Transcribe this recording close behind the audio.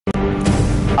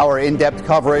Our in-depth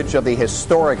coverage of the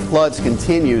historic floods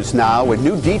continues now with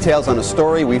new details on a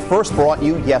story we first brought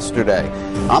you yesterday.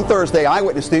 On Thursday,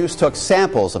 Eyewitness News took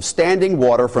samples of standing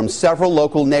water from several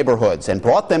local neighborhoods and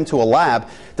brought them to a lab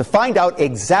to find out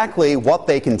exactly what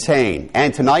they contain.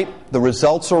 And tonight, the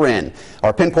results are in.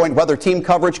 Our Pinpoint Weather Team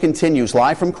coverage continues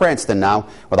live from Cranston now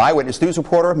with Eyewitness News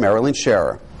reporter Marilyn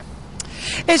Scherer.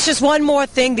 It's just one more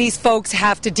thing these folks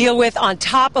have to deal with on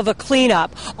top of a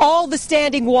cleanup. All the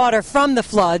standing water from the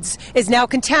floods is now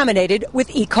contaminated with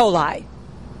E. coli.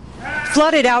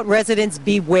 Flooded out residents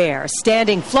beware.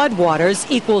 Standing floodwaters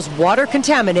equals water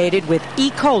contaminated with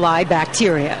E. coli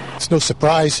bacteria. It's no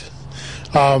surprise.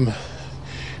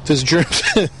 There's germs,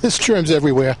 there's germs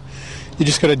everywhere. You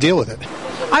just got to deal with it.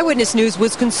 Eyewitness News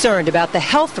was concerned about the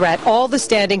health threat all the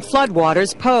standing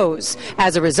floodwaters pose.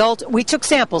 As a result, we took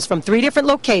samples from 3 different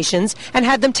locations and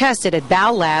had them tested at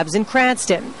Bal Labs in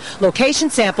Cranston. Location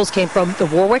samples came from the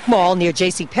Warwick Mall near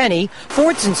JCPenney,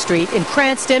 Fordson Street in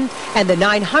Cranston, and the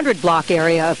 900 block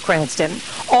area of Cranston.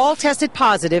 All tested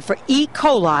positive for E.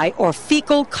 coli or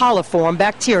fecal coliform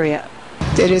bacteria.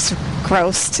 It is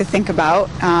gross to think about.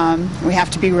 We have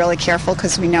to be really careful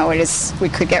because we know we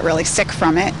could get really sick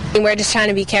from it. We're just trying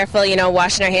to be careful,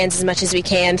 washing our hands as much as we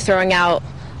can, throwing out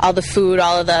all the food,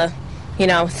 all of the,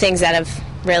 things that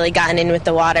have really gotten in with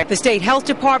the water. The state health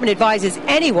department advises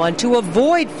anyone to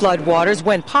avoid floodwaters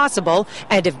when possible,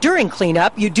 and if during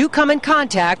cleanup you do come in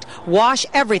contact, wash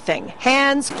everything,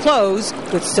 hands, clothes,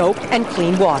 with soap and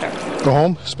clean water. Go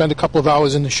home, spend a couple of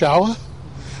hours in the shower.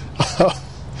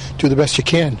 Do the best you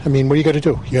can. I mean, what do you got to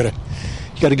do? You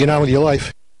got to get on with your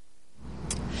life.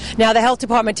 Now, the health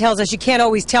department tells us you can't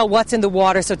always tell what's in the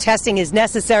water, so testing is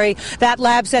necessary. That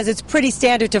lab says it's pretty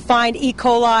standard to find E.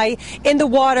 coli in the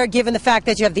water, given the fact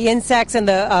that you have the insects and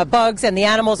the bugs and the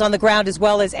animals on the ground, as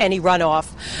well as any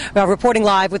runoff. Reporting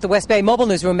live with the West Bay Mobile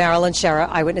Newsroom, Marilyn Scherer,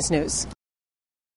 Eyewitness News.